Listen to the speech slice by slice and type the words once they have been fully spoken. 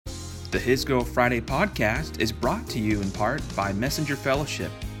The His Girl Friday podcast is brought to you in part by Messenger Fellowship,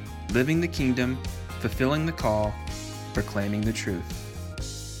 living the kingdom, fulfilling the call, proclaiming the truth.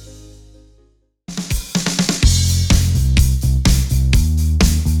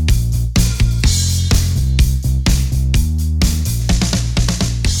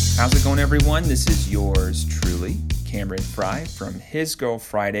 How's it going, everyone? This is yours truly, Cameron Fry from His Girl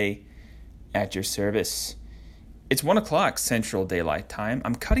Friday at your service. It's 1 o'clock Central Daylight Time.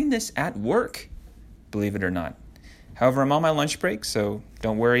 I'm cutting this at work, believe it or not. However, I'm on my lunch break, so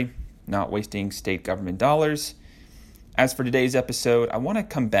don't worry, not wasting state government dollars. As for today's episode, I want to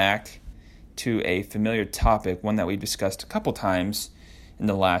come back to a familiar topic, one that we've discussed a couple times in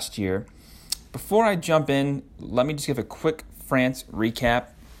the last year. Before I jump in, let me just give a quick France recap.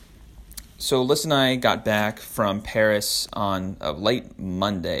 So Liz and I got back from Paris on a late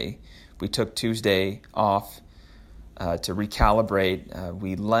Monday. We took Tuesday off to recalibrate.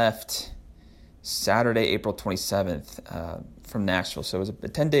 We left Saturday, April 27th from Nashville. So it was a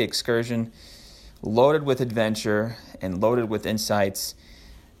 10-day excursion loaded with adventure and loaded with insights.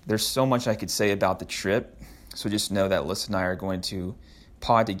 There's so much I could say about the trip. So just know that Liz and I are going to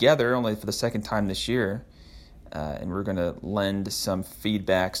pod together only for the second time this year. And we're going to lend some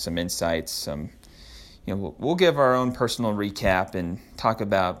feedback, some insights, we'll give our own personal recap and talk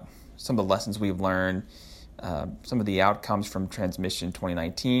about some of the lessons we've learned, some of the outcomes from Transmission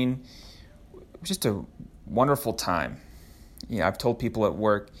 2019. Just a wonderful time. I've told people at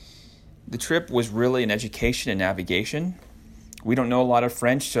work, the trip was really an education and navigation. We don't know a lot of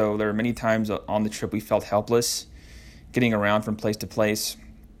French, so there are many times on the trip we felt helpless getting around from place to place.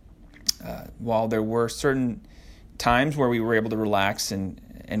 While there were certain times where we were able to relax and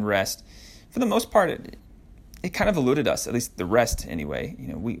rest, for the most part, it kind of eluded us, at least the rest anyway.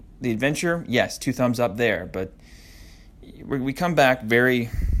 The adventure, yes, 2 thumbs up there, but we come back very,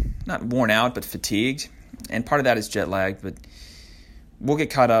 not worn out, but fatigued, and part of that is jet lag, but we'll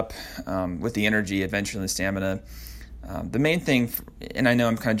get caught up with the energy, adventure, and the stamina. The main thing, and I know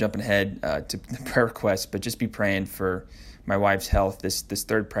I'm kind of jumping ahead to the prayer request, but just be praying for my wife's health. This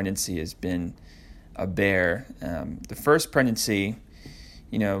third pregnancy has been a bear. The first pregnancy,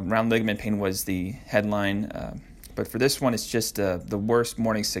 round ligament pain was the headline. But for this one, it's just the worst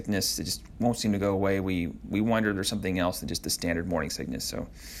morning sickness. It just won't seem to go away. We wonder if there's something else than just the standard morning sickness. So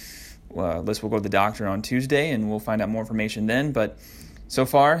Liz will go to the doctor on Tuesday, and we'll find out more information then. But so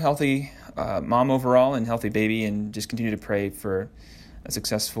far, healthy mom overall and healthy baby, and just continue to pray for a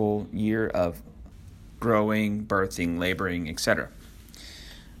successful year of growing, birthing, laboring, etc.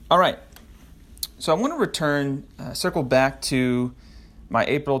 All right. So I want to circle back to my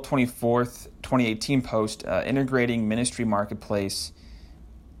April 24th, 2018 post, Integrating Ministry Marketplace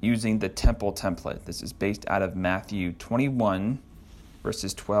using the Temple Template. This is based out of Matthew 21,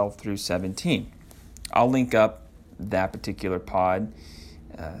 verses 12 through 17. I'll link up that particular pod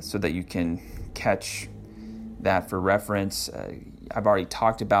so that you can catch that for reference. I've already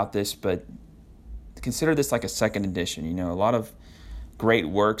talked about this, but consider this like a second edition. A lot of great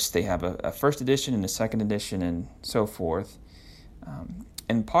works, they have a first edition and a second edition and so forth.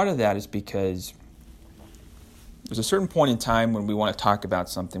 And part of that is because there's a certain point in time when we want to talk about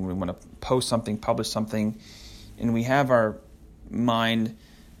something, when we want to post something, publish something, and we have our mind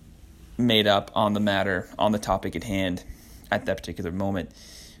made up on the matter, on the topic at hand at that particular moment.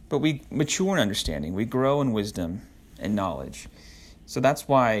 But we mature in understanding, we grow in wisdom and knowledge. So that's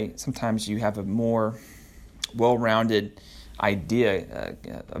why sometimes you have a more well-rounded idea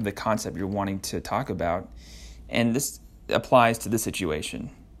of the concept you're wanting to talk about. And this applies to this situation.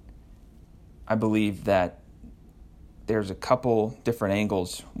 I believe that there's a couple different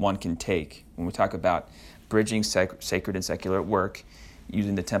angles one can take when we talk about bridging sacred and secular work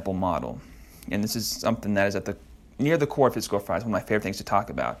using the temple model. And this is something that is near the core of His Girl Friday. It's one of my favorite things to talk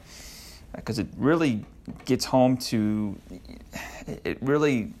about because it really gets home to, it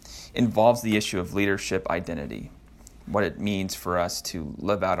really involves the issue of leadership identity, what it means for us to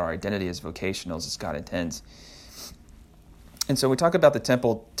live out our identity as vocationals as God intends. And so we talk about the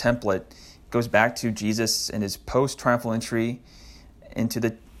temple template. It goes back to Jesus and his post-triumphal entry into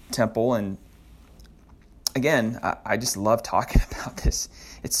the temple. And again, I just love talking about this.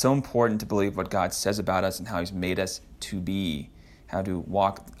 It's so important to believe what God says about us and how He's made us to be, how to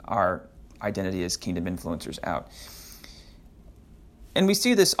walk our identity as kingdom influencers out. And we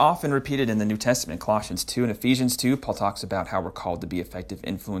see this often repeated in the New Testament. Colossians 2 and Ephesians 2, Paul talks about how we're called to be effective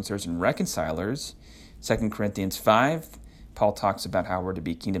influencers and reconcilers. 2 Corinthians 5, Paul talks about how we're to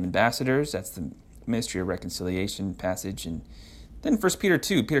be kingdom ambassadors. That's the ministry of reconciliation passage. And then 1 Peter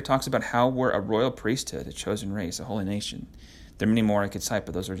 2, Peter talks about how we're a royal priesthood, a chosen race, a holy nation. There are many more I could cite,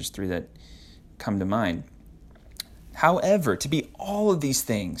 but those are just three that come to mind. However, to be all of these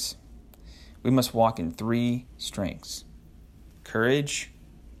things, we must walk in three strengths: courage,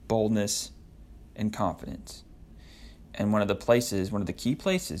 boldness, and confidence. And one of the key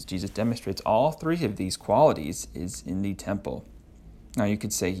places Jesus demonstrates all three of these qualities is in the temple. Now, you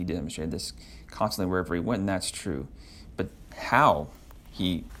could say he demonstrated this constantly wherever he went, and that's true. But how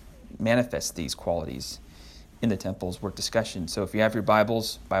he manifests these qualities in the temple is worth discussion. So if you have your Bible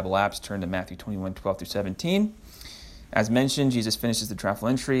apps, turn to Matthew 21, 12 through 17. As mentioned, Jesus finishes the triumphal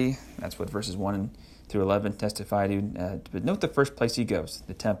entry. That's what verses 1 through 11 testify to. But note the first place he goes,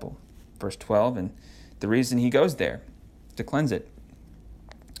 the temple. Verse 12, and the reason he goes there, to cleanse it.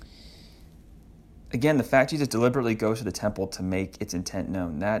 Again, the fact Jesus deliberately goes to the temple to make its intent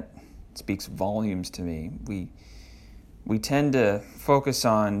known, that speaks volumes to me. We tend to focus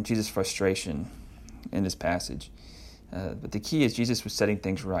on Jesus' frustration in this passage. But the key is Jesus was setting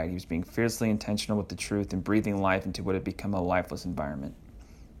things right. He was being fiercely intentional with the truth and breathing life into what had become a lifeless environment.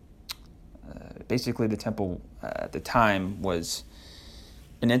 Basically, the temple at the time was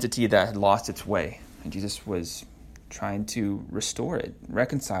an entity that had lost its way, and Jesus was trying to restore it,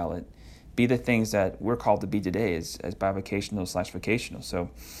 reconcile it, be the things that we're called to be today as bivocational/vocational. So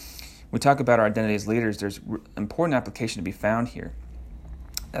we talk about our identity as leaders. There's important application to be found here.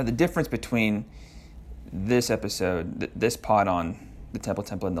 The difference between this episode, this pod on the temple,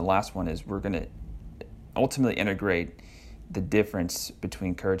 and the last one is we're going to ultimately integrate the difference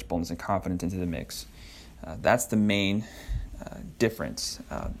between courage, boldness, and confidence into the mix. That's the main difference.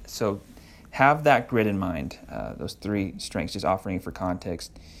 So have that grid in mind, those three strengths, just offering for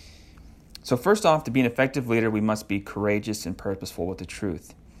context. So first off, to be an effective leader, we must be courageous and purposeful with the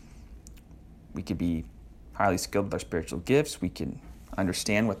truth. We could be highly skilled with our spiritual gifts. We can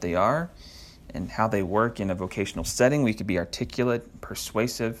understand what they are and how they work in a vocational setting. We could be articulate,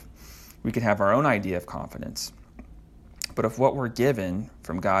 persuasive. We could have our own idea of confidence. But if what we're given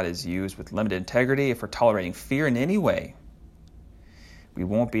from God is used with limited integrity, if we're tolerating fear in any way, we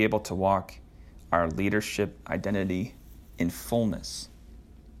won't be able to walk our leadership identity in fullness.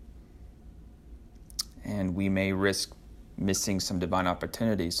 And we may risk missing some divine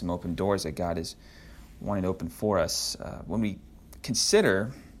opportunities, some open doors that God is wanting to open for us. When we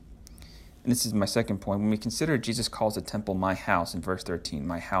consider, and this is my second point, when we consider Jesus calls the temple my house in verse 13,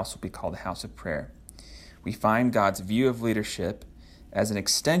 my house will be called a house of prayer, we find God's view of leadership as an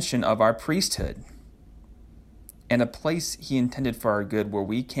extension of our priesthood and a place he intended for our good where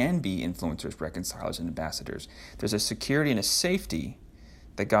we can be influencers, reconcilers, and ambassadors. There's a security and a safety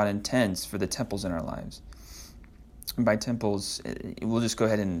that God intends for the temples in our lives. And by temples, we'll just go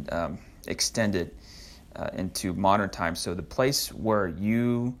ahead and extend it into modern times. So the place where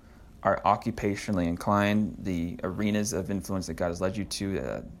you are occupationally inclined, the arenas of influence that God has led you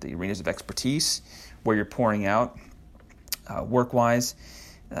to, the arenas of expertise, where you're pouring out work-wise.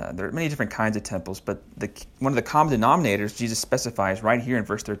 There are many different kinds of temples, but one of the common denominators Jesus specifies right here in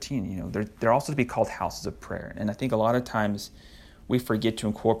verse 13, they're also to be called houses of prayer. And I think a lot of times we forget to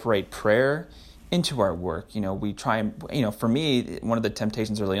incorporate prayer into our work. We try, for me, one of the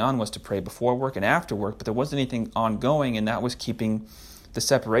temptations early on was to pray before work and after work, but there wasn't anything ongoing, and that was keeping the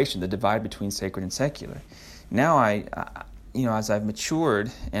separation, the divide between sacred and secular. Now as I've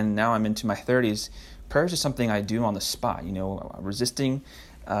matured and now I'm into my 30s, prayer is just something I do on the spot, resisting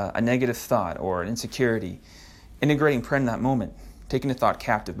a negative thought or an insecurity, integrating prayer in that moment, taking the thought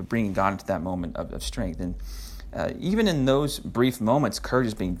captive, but bringing God into that moment of strength. And even in those brief moments, courage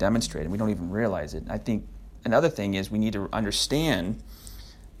is being demonstrated. We don't even realize it. I think another thing is we need to understand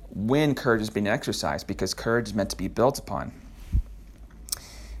when courage is being exercised, because courage is meant to be built upon.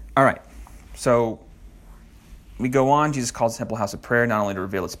 All right, so we go on. Jesus calls the temple house of prayer not only to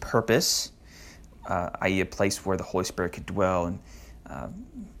reveal its purpose, i.e. a place where the Holy Spirit could dwell and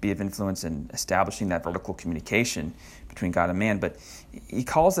be of influence in establishing that vertical communication between God and man, but he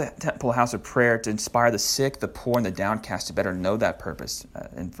calls the temple house of prayer to inspire the sick, the poor, and the downcast to better know that purpose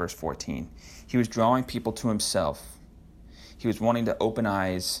in verse 14. He was drawing people to himself. He was wanting to open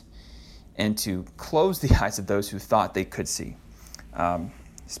eyes and to close the eyes of those who thought they could see.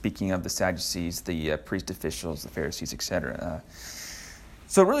 Speaking of the Sadducees, the priest officials, the Pharisees, etc.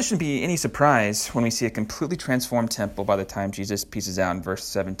 So it really shouldn't be any surprise when we see a completely transformed temple by the time Jesus pieces out in verse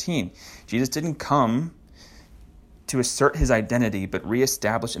 17. Jesus didn't come to assert his identity, but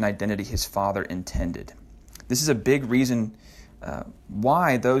reestablish an identity his Father intended. This is a big reason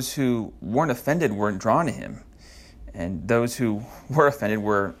why those who weren't offended weren't drawn to him. And those who were offended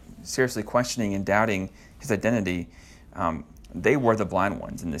were seriously questioning and doubting his identity. They were the blind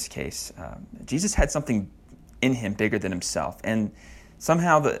ones in this case. Jesus had something in him bigger than himself. And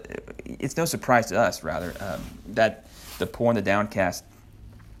somehow it's no surprise to us, rather, that the poor and the downcast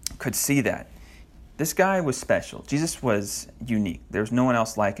could see that. This guy was special. Jesus was unique. There was no one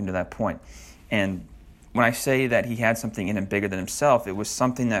else like him to that point. And when I say that he had something in him bigger than himself, it was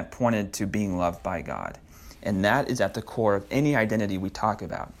something that pointed to being loved by God. And that is at the core of any identity we talk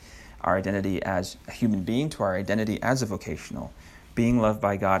about. Our identity as a human being to our identity as a vocational. Being loved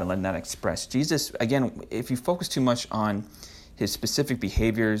by God and letting that express. Jesus, again, if you focus too much on his specific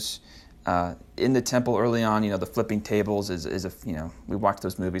behaviors in the temple early on, the flipping tables is we watch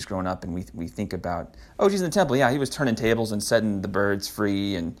those movies growing up and we think about, Jesus in the temple, he was turning tables and setting the birds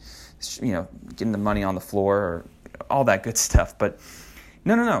free and, getting the money on the floor or all that good stuff. But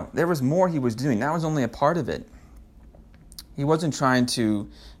no, there was more he was doing. That was only a part of it. He wasn't trying to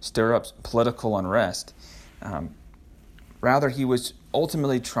stir up political unrest. Rather, he was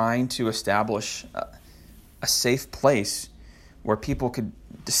ultimately trying to establish a safe place where people could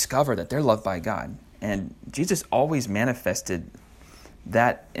discover that they're loved by God. And Jesus always manifested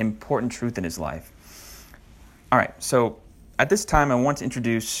that important truth in his life. All right, so at this time, I want to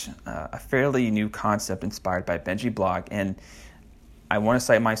introduce a fairly new concept inspired by Benji Block. And I want to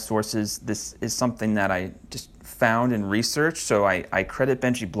cite my sources. This is something that I just found and researched. So I credit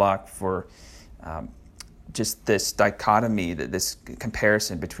Benji Block for just this dichotomy, this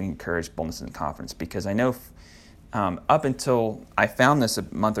comparison between courage, boldness, and confidence. Because I know up until I found this a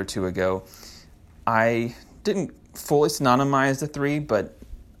month or two ago, I didn't fully synonymize the three, but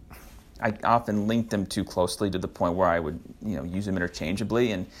I often linked them too closely to the point where I would use them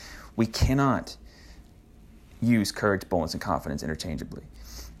interchangeably. And we cannot use courage, boldness, and confidence interchangeably.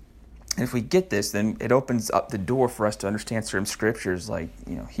 And if we get this, then it opens up the door for us to understand certain scriptures like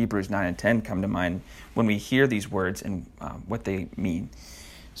Hebrews 9 and 10 come to mind when we hear these words and what they mean.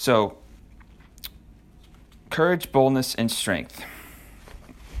 So, courage, boldness, and strength.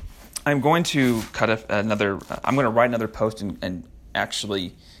 I'm going to write another post and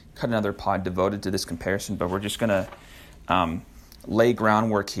actually cut another pod devoted to this comparison, but we're just going to lay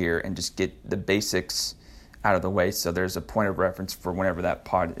groundwork here and just get the basics out of the way so there's a point of reference for whenever that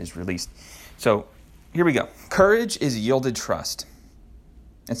pod is released. So here we go. Courage is yielded trust.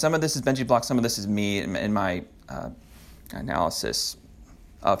 And some of this is Benji Block, some of this is me in my analysis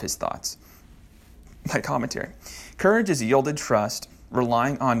of his thoughts, my commentary. Courage is yielded trust,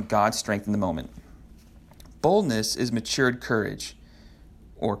 relying on God's strength in the moment. Boldness is matured courage,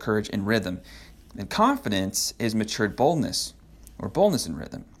 or courage in rhythm. And confidence is matured boldness, or boldness in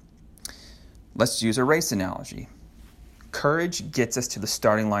rhythm. Let's use a race analogy. Courage gets us to the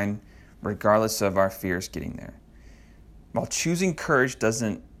starting line regardless of our fears getting there. While choosing courage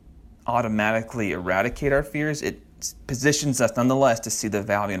doesn't automatically eradicate our fears, it positions us nonetheless to see the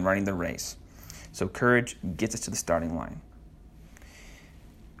value in running the race. So courage gets us to the starting line.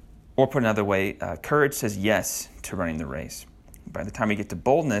 Or put another way, courage says yes to running the race. By the time we get to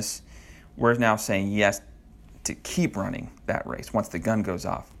boldness, we're now saying yes to keep running that race once the gun goes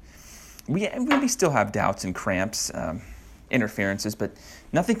off. We still have doubts and cramps, interferences, but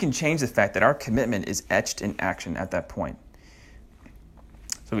nothing can change the fact that our commitment is etched in action at that point.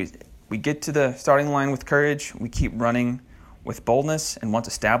 So we get to the starting line with courage, we keep running with boldness, and once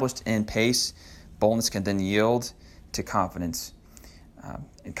established in pace, boldness can then yield to confidence.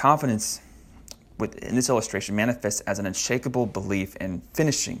 And confidence, in this illustration, manifests as an unshakable belief in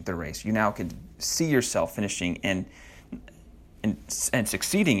finishing the race. You now can see yourself finishing and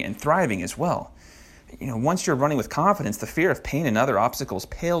succeeding and thriving as well. Once you're running with confidence, the fear of pain and other obstacles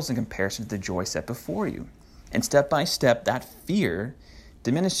pales in comparison to the joy set before you. And step by step, that fear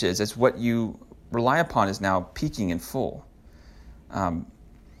diminishes as what you rely upon is now peaking in full.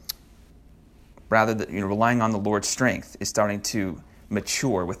 Rather than relying on the Lord's strength is starting to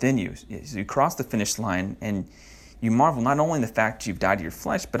mature within you. As you cross the finish line and you marvel not only in the fact you've died to your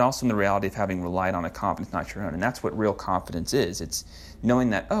flesh, but also in the reality of having relied on a confidence not your own. And that's what real confidence is. It's knowing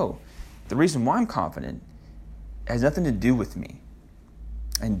that, the reason why I'm confident has nothing to do with me.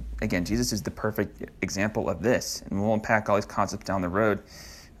 And again, Jesus is the perfect example of this. And we'll unpack all these concepts down the road.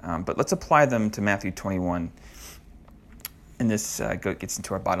 But let's apply them to Matthew 21. And this gets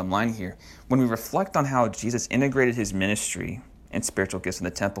into our bottom line here. When we reflect on how Jesus integrated his ministry and spiritual gifts in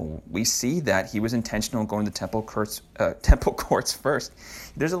the temple, we see that he was intentional in going to the temple courts first.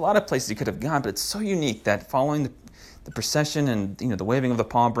 There's a lot of places he could have gone, but it's so unique that following the procession and the waving of the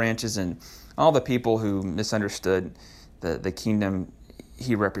palm branches and all the people who misunderstood the kingdom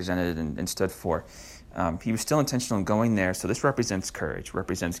he represented and stood for, he was still intentional in going there. So this represents courage,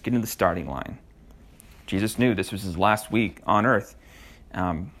 represents getting to the starting line. Jesus knew this was his last week on earth.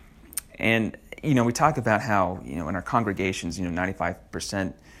 And we talk about how, in our congregations,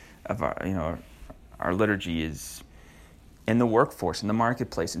 95% of our liturgy is in the workforce, in the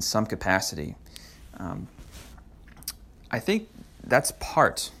marketplace, in some capacity. I think that's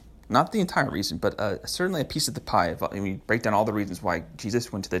part, not the entire reason, but certainly a piece of the pie. We break down all the reasons why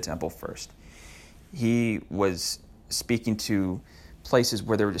Jesus went to the temple first. He was speaking to places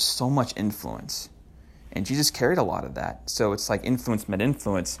where there was just so much influence, and Jesus carried a lot of that. So it's like influence met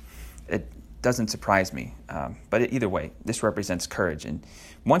influence. It doesn't surprise me. But either way, this represents courage. And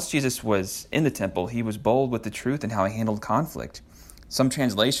once Jesus was in the temple, he was bold with the truth and how he handled conflict. Some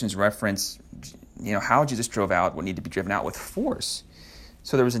translations reference, how Jesus drove out what needed to be driven out with force.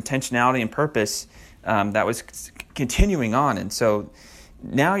 So there was intentionality and purpose that was continuing on. And so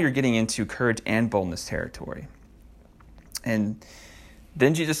now you're getting into courage and boldness territory. And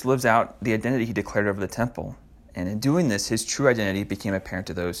then Jesus lives out the identity he declared over the temple. And in doing this, his true identity became apparent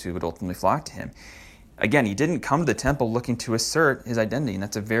to those who would ultimately flock to him. Again, he didn't come to the temple looking to assert his identity, and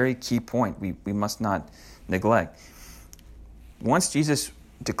that's a very key point we must not neglect. Once Jesus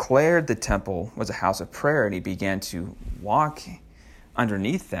declared the temple was a house of prayer, and he began to walk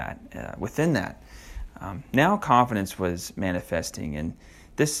underneath that, within that, now confidence was manifesting, and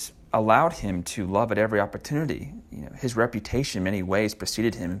this allowed him to love at every opportunity. His reputation in many ways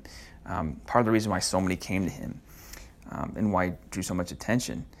preceded him. Part of the reason why so many came to him and why he drew so much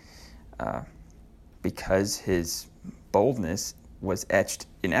attention, because his boldness was etched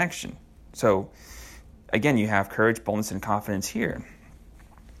in action. So again, you have courage, boldness, and confidence here.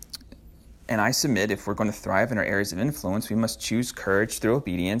 And I submit, if we're going to thrive in our areas of influence, we must choose courage through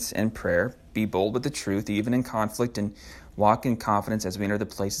obedience and prayer, be bold with the truth, even in conflict, and walk in confidence as we enter the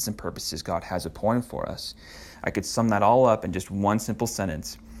places and purposes God has appointed for us. I could sum that all up in just one simple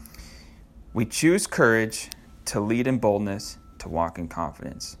sentence. We choose courage to lead in boldness, to walk in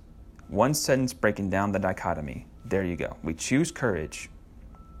confidence. One sentence breaking down the dichotomy. There you go. We choose courage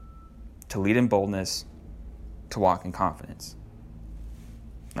to lead in boldness, to walk in confidence.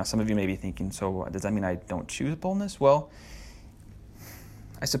 Now, some of you may be thinking, so does that mean I don't choose boldness? Well,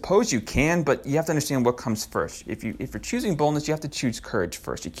 I suppose you can, but you have to understand what comes first. If you're choosing boldness, you have to choose courage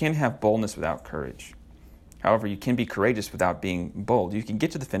first. You can't have boldness without courage. However, you can be courageous without being bold. You can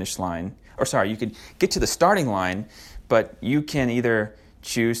get to the finish line, you can get to the starting line, but you can either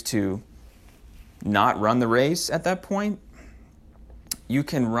choose to not run the race at that point. You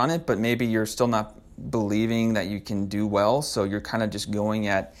can run it, but maybe you're still not believing that you can do well, so you're kind of just going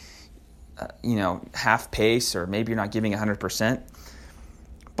at, half pace, or maybe you're not giving 100%.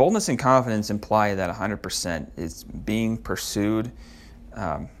 Boldness and confidence imply that 100% is being pursued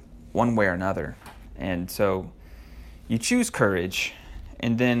one way or another. And so you choose courage,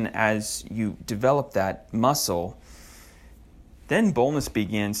 and then as you develop that muscle, then boldness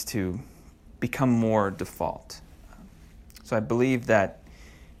begins to become more default. So I believe that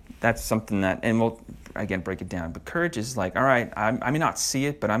that's something that, and we'll, again, break it down. But courage is like, all right, I may not see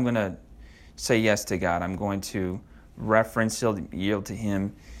it, but I'm going to say yes to God. I'm going to reference, yield to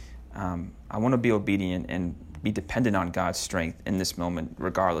him. I want to be obedient and be dependent on God's strength in this moment,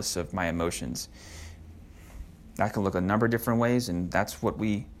 regardless of my emotions. That can look a number of different ways, and that's what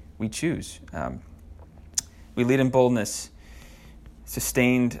we choose. We lead in boldness,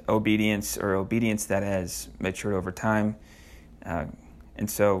 sustained obedience, or obedience that has matured over time. And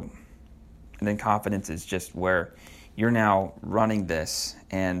then confidence is just where you're now running this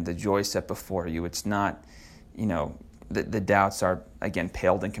and the joy set before you. It's not, the doubts are, again,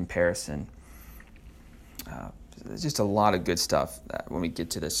 paled in comparison. There's just a lot of good stuff when we get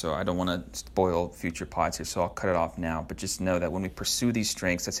to this, so I don't want to spoil future pods here, so I'll cut it off now. But just know that when we pursue these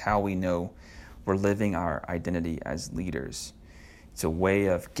strengths, that's how we know we're living our identity as leaders. It's a way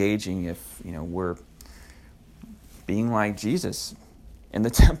of gauging if, we're being like Jesus in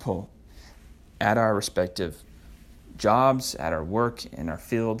the temple, at our respective jobs, at our work, in our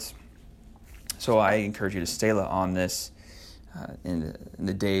fields. So I encourage you to stay on this in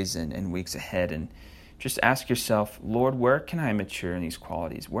the days and weeks ahead, and just ask yourself, Lord, where can I mature in these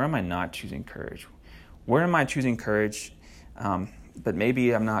qualities? Where am I not choosing courage? Where am I choosing courage, but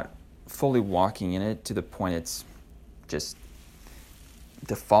maybe I'm not fully walking in it to the point it's just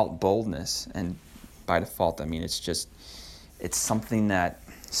default boldness? And by default, I mean it's something that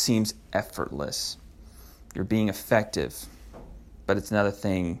seems effortless. You're being effective, but it's another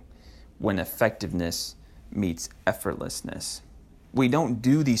thing when effectiveness meets effortlessness. We don't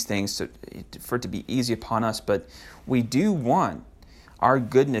do these things for it to be easy upon us, but we do want our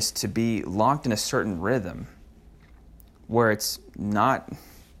goodness to be locked in a certain rhythm where it's not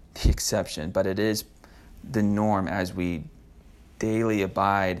the exception, but it is the norm as we daily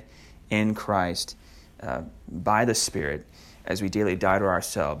abide in Christ by the Spirit as we daily die to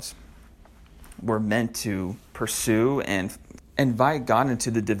ourselves. We're meant to pursue and invite God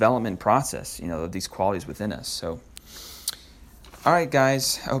into the development process, of these qualities within us. So, all right,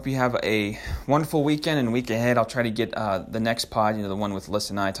 guys, I hope you have a wonderful weekend and week ahead. I'll try to get the next pod, the one with Liz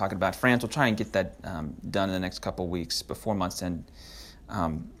and I talking about France. We'll try and get that done in the next couple of weeks before month's end.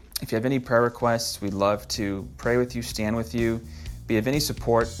 If you have any prayer requests, we'd love to pray with you, stand with you, be of any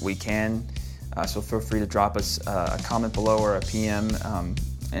support we can. So feel free to drop us a comment below or a PM,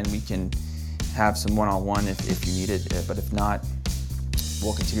 and we can have some one-on-one if you need it. But if not,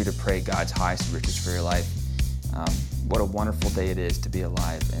 we'll continue to pray God's highest riches for your life. What a wonderful day it is to be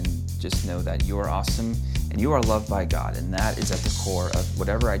alive, and just know that you are awesome and you are loved by God, and that is at the core of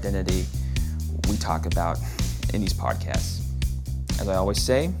whatever identity we talk about in these podcasts. As I always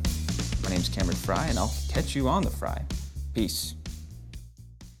say, my name is Cameron Fry, and I'll catch you on the fry. Peace.